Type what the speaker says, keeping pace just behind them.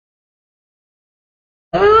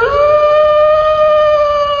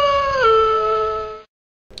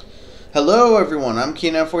Hello everyone, I'm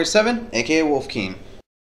Keen947, aka Wolfkeen.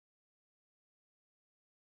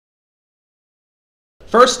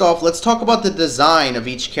 First off, let's talk about the design of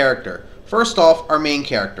each character. First off, our main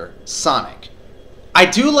character, Sonic. I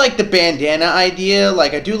do like the bandana idea,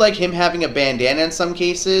 I do like him having a bandana in some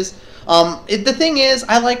cases. The thing is,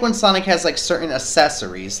 I like when Sonic has certain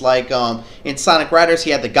accessories, in Sonic Riders he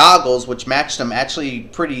had the goggles, which matched him actually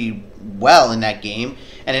pretty well in that game,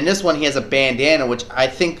 and in this one he has a bandana, which I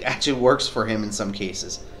think actually works for him in some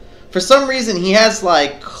cases. For some reason he has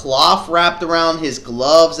cloth wrapped around his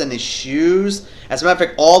gloves and his shoes. As a matter of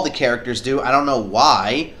fact, all the characters do. I don't know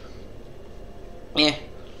why.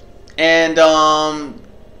 And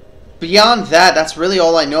beyond that, that's really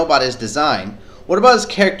all I know about his design. What about his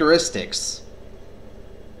characteristics?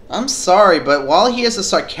 I'm sorry, but while he is a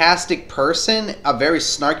sarcastic person, a very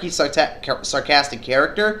snarky, sarcastic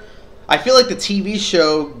character, I feel like the TV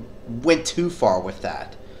show went too far with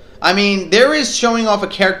that. I mean, there is showing off a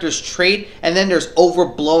character's trait, and then there's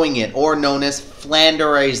overblowing it, or known as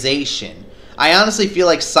flanderization. I honestly feel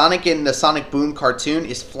like Sonic in the Sonic Boom cartoon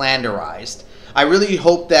is flanderized. I really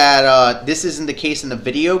hope that this isn't the case in the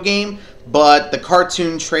video game, but the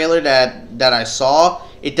cartoon trailer that I saw,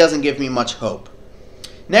 it doesn't give me much hope.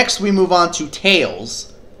 Next, we move on to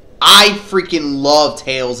Tails. I freaking love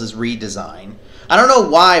Tails' redesign. I don't know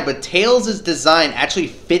why, but Tails' design actually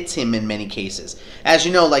fits him in many cases. As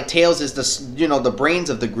you know, Tails is the brains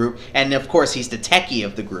of the group, and of course he's the techie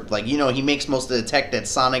of the group. He makes most of the tech that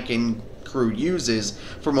Sonic and crew uses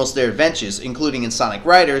for most of their adventures, including in Sonic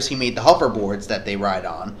Riders. He made the hoverboards that they ride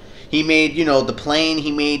on. He made, the plane.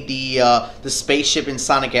 He made the spaceship in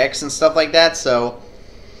Sonic X and stuff like that. So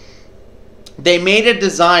they made a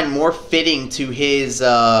design more fitting to his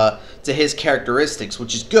characteristics,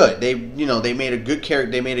 which is good. They made a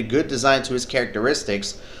good design to his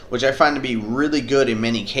characteristics, which I find to be really good in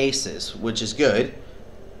many cases, which is good.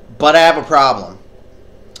 But I have a problem.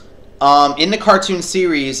 In the cartoon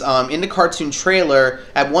series, in the cartoon trailer,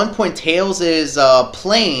 at one point Tails'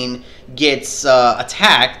 plane gets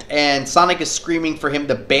attacked, and Sonic is screaming for him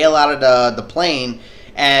to bail out of the plane,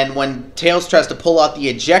 and when Tails tries to pull out the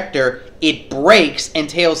ejector, it breaks, and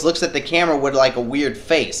Tails looks at the camera with a weird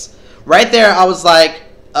face. Right there, I was like,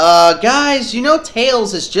 guys,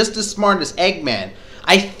 Tails is just as smart as Eggman.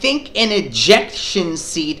 I think an ejection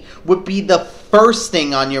seat would be the first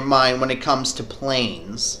thing on your mind when it comes to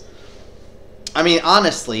planes. I mean,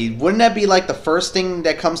 honestly, wouldn't that be the first thing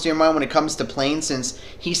that comes to your mind when it comes to planes, since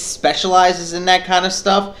he specializes in that kind of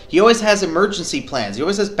stuff? He always has emergency plans. He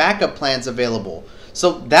always has backup plans available.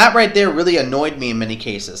 So that right there really annoyed me in many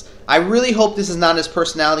cases. I really hope this is not his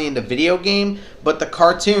personality in the video game, but the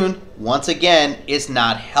cartoon, once again, is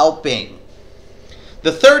not helping.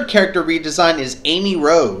 The third character redesign is Amy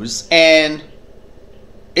Rose, and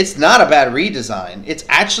it's not a bad redesign. It's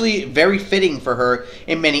actually very fitting for her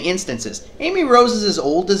in many instances. Amy Rose's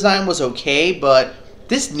old design was okay, but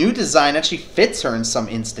this new design actually fits her in some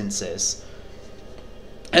instances.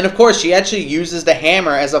 And of course, she actually uses the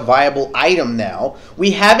hammer as a viable item now.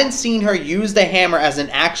 We haven't seen her use the hammer as an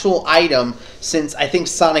actual item since, I think,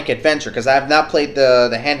 Sonic Adventure, because I have not played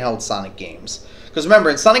the handheld Sonic games. Because remember,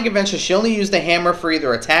 in Sonic Adventure, she only used the hammer for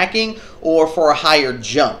either attacking or for a higher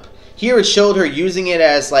jump. Here it showed her using it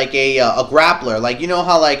as a grappler. You know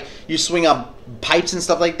how you swing up pipes and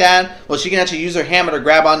stuff like that? Well, she can actually use her hammer to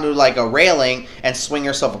grab onto a railing and swing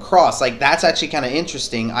herself across. That's actually kind of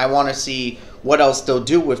interesting. I want to see what else they'll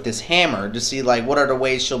do with this hammer, to see what are the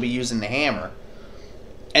ways she'll be using the hammer.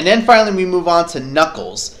 And then finally we move on to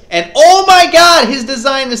Knuckles. And oh my god, his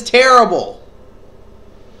design is terrible.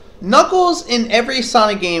 Knuckles in every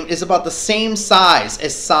Sonic game is about the same size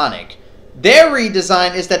as Sonic. Their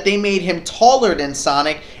redesign is that they made him taller than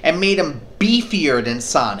Sonic and made him beefier than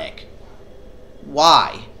Sonic.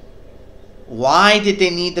 Why? Why did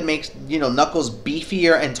they need to make, Knuckles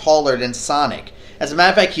beefier and taller than Sonic? As a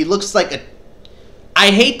matter of fact, he looks like a... I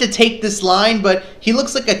hate to take this line, but he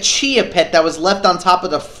looks like a Chia Pet that was left on top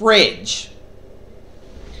of the fridge.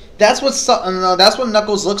 That's what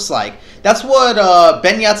Knuckles looks like. That's what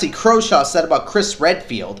Ben Yahtzee Croshaw said about Chris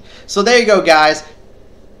Redfield. So there you go, guys.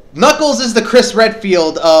 Knuckles is the Chris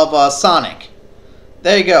Redfield of Sonic.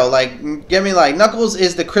 There you go. Get me Knuckles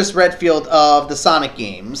is the Chris Redfield of the Sonic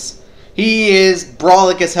games. He is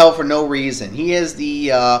brawlic as hell for no reason. He is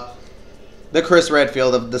the Chris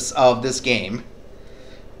Redfield of this game.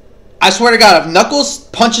 I swear to God, if Knuckles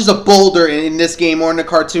punches a boulder in this game or in the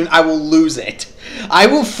cartoon, I will lose it. I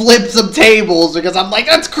will flip some tables because I'm like,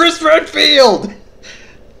 that's Chris Redfield!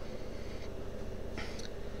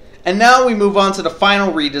 And now we move on to the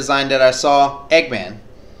final redesign that I saw, Eggman.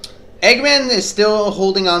 Eggman is still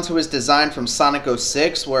holding on to his design from Sonic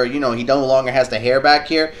 06, where, you know, he no longer has the hair back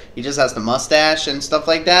here. He just has the mustache and stuff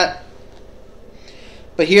like that.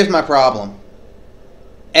 But here's my problem.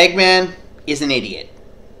 Eggman is an idiot.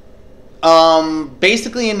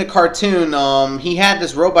 Basically in the cartoon, he had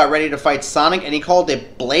this robot ready to fight Sonic, and he called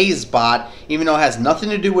it Blazebot, even though it has nothing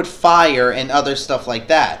to do with fire and other stuff like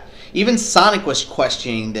that. Even Sonic was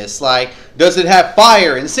questioning this, like, does it have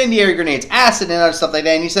fire, incendiary grenades, acid, and other stuff like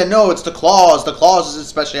that? And he said, no, it's the claws. The claws is his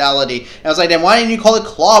speciality. And I was like, then why didn't you call it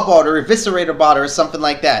Clawbot or Eviscerator Bot or something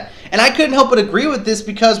like that? And I couldn't help but agree with this,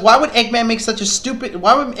 because why would Eggman make such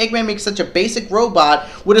a basic robot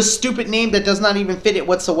with a stupid name that does not even fit it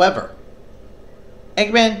whatsoever?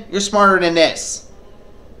 Eggman, you're smarter than this.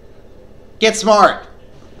 Get smart.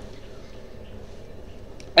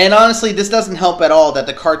 And honestly, this doesn't help at all that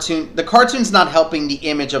the cartoon's not helping the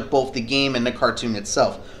image of both the game and the cartoon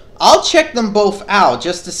itself. I'll check them both out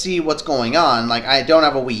just to see what's going on. Like, I don't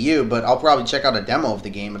have a Wii U, but I'll probably check out a demo of the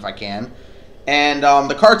game if I can. And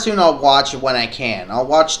the cartoon I'll watch when I can. I'll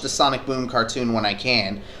watch the Sonic Boom cartoon when I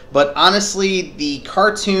can. But honestly, the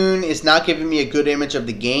cartoon is not giving me a good image of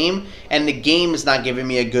the game, and the game is not giving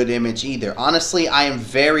me a good image either. Honestly, I am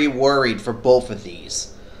very worried for both of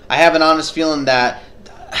these. I have an honest feeling that,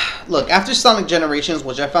 look, after Sonic Generations,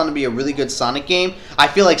 which I found to be a really good Sonic game, I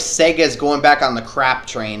feel like Sega is going back on the crap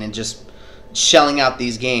train and just shelling out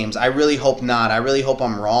these games. I really hope not. I really hope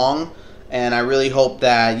I'm wrong, and I really hope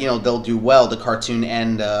that, you know, they'll do well, the cartoon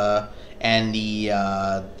and the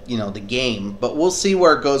you know, the game. But we'll see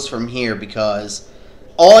where it goes from here, because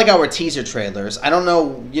all I got were teaser trailers. I don't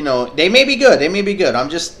know, you know, they may be good. They may be good. I'm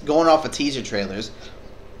just going off of teaser trailers.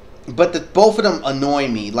 But both of them annoy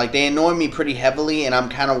me. Like, they annoy me pretty heavily, and I'm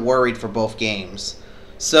kind of worried for both games.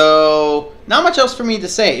 So, not much else for me to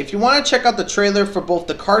say. If you want to check out the trailer for both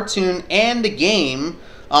the cartoon and the game,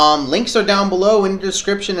 links are down below in the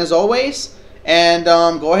description as always. And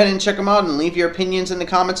go ahead and check them out and leave your opinions in the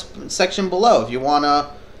comments section below. If you want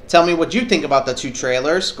to tell me what you think about the two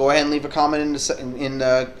trailers, go ahead and leave a comment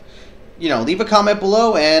leave a comment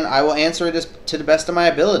below, and I will answer it to the best of my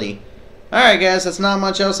ability. Alright guys, that's not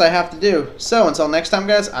much else I have to do. So until next time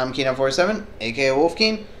guys, I'm Keenan47, aka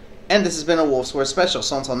Wolfkeen, and this has been a Wolf Square special.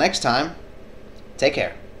 So until next time, take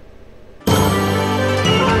care.